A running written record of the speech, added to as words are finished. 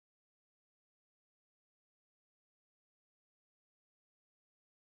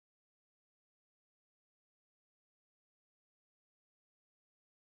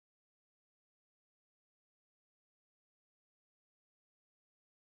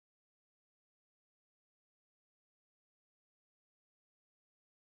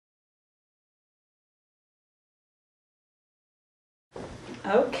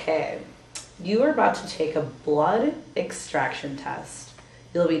Okay, you are about to take a blood extraction test.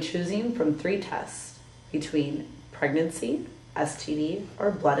 You'll be choosing from 3 tests between pregnancy, STD, or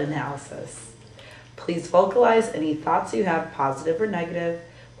blood analysis. Please vocalize any thoughts you have, positive or negative,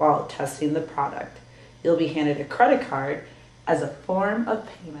 while testing the product. You'll be handed a credit card as a form of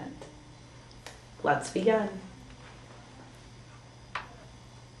payment. Let's begin.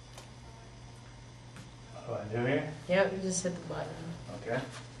 What do I do here? Yep, you just hit the button. Okay.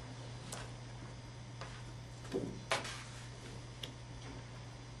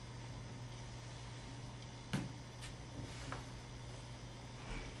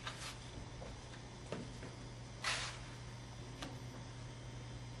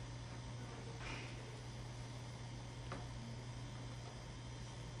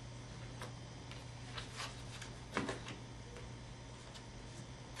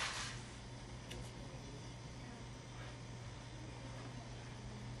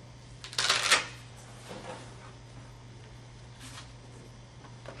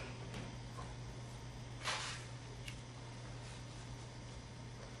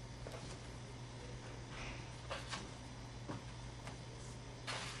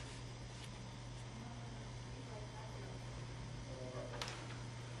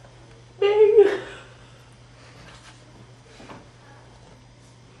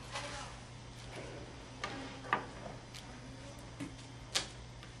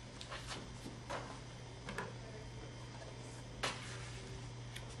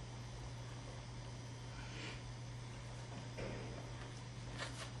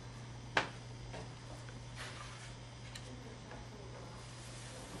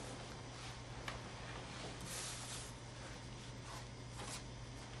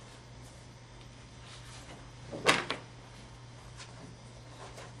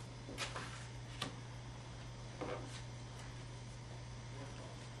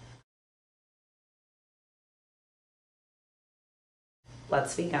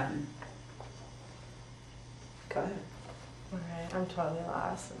 Let's begin. Go ahead. Alright, I'm totally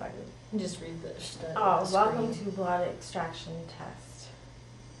lost. If I could. Just read the stuff. Oh, welcome to blood extraction test.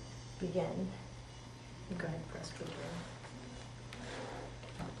 Begin. Go ahead, press begin.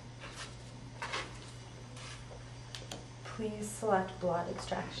 Please select blood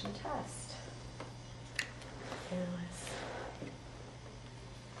extraction test. Analyze.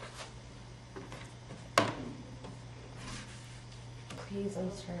 Please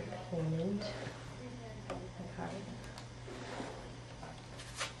insert payment. My card.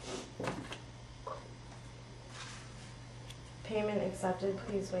 Payment accepted.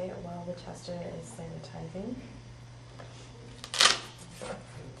 Please wait while the tester is sanitizing.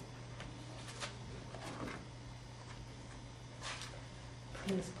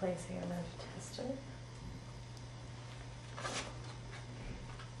 Please place hand of tester.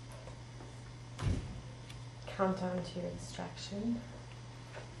 Countdown to extraction.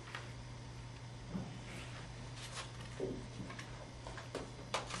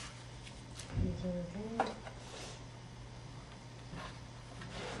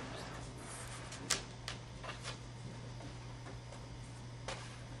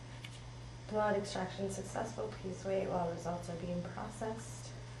 Blood extraction successful. Please wait while results are being processed.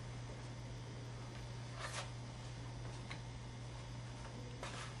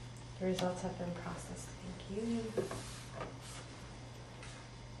 The results have been processed. Thank you.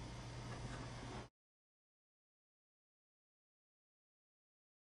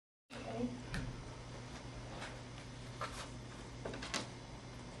 Okay.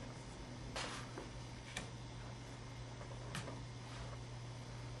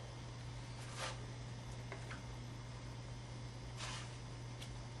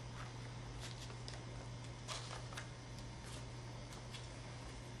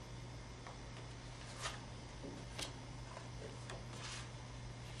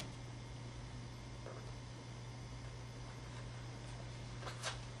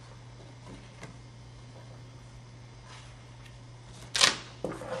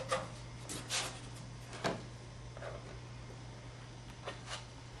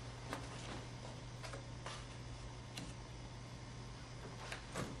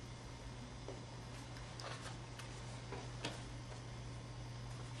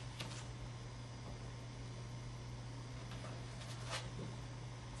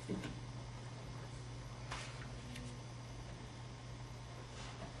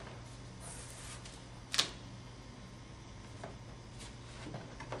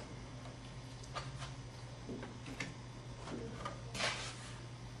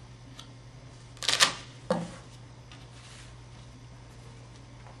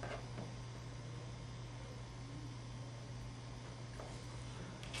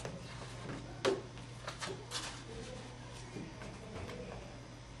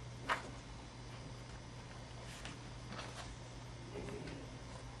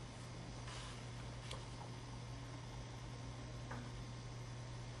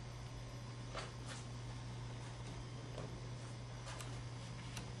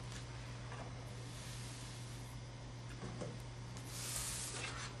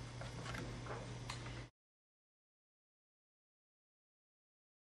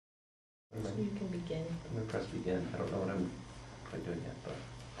 You can begin. I'm gonna press begin. I don't know what I'm quite doing yet, but.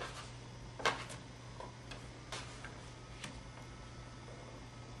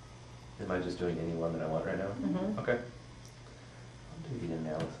 Am I just doing any one that I want right now? Mm-hmm. Okay. I'll do the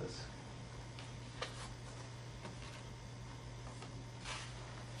analysis.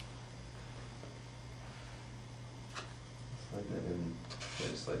 Slide that in.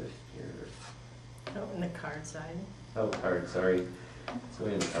 Just slide it here. Oh, and the card side. Oh, card, sorry. It's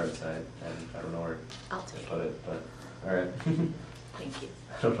going in the card side, and I don't know where I'll to take put it. it, but, alright. Thank you.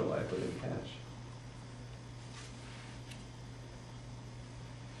 I don't know why I put it in cash.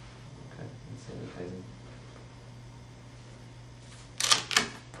 Okay, and sanitizing.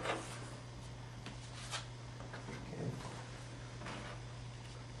 Okay.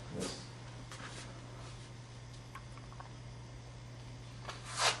 This.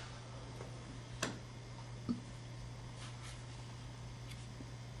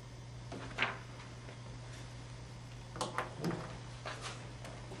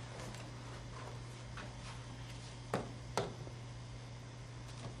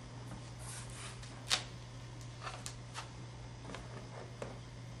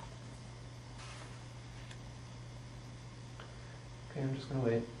 Okay, I'm just gonna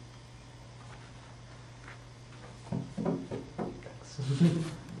wait. Thanks.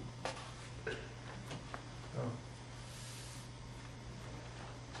 Oh.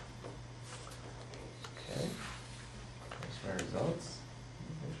 Okay. There's my results.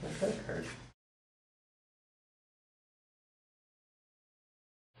 There's my credit card.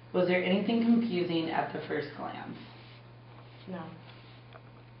 Was there anything confusing at the first glance? No.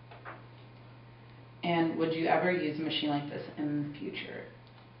 And would you ever use a machine like this in the future?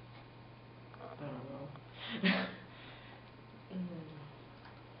 I don't know.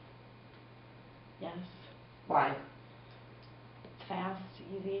 Yes. Why? It's fast,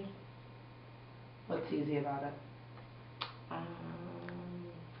 easy. What's easy about it?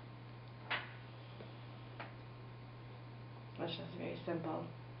 It's just very simple.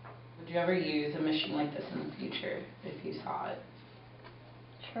 Would you ever use a machine like this in the future if you saw it?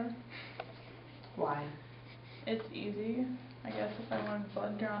 Sure. Why? It's easy. I guess if I wanted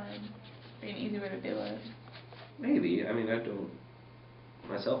blood drawn, it'd be an easy way to do it. Maybe. I mean, I don't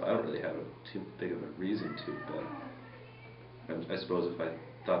really have too big of a reason to, but I suppose if I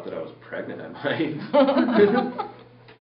thought that I was pregnant, I might.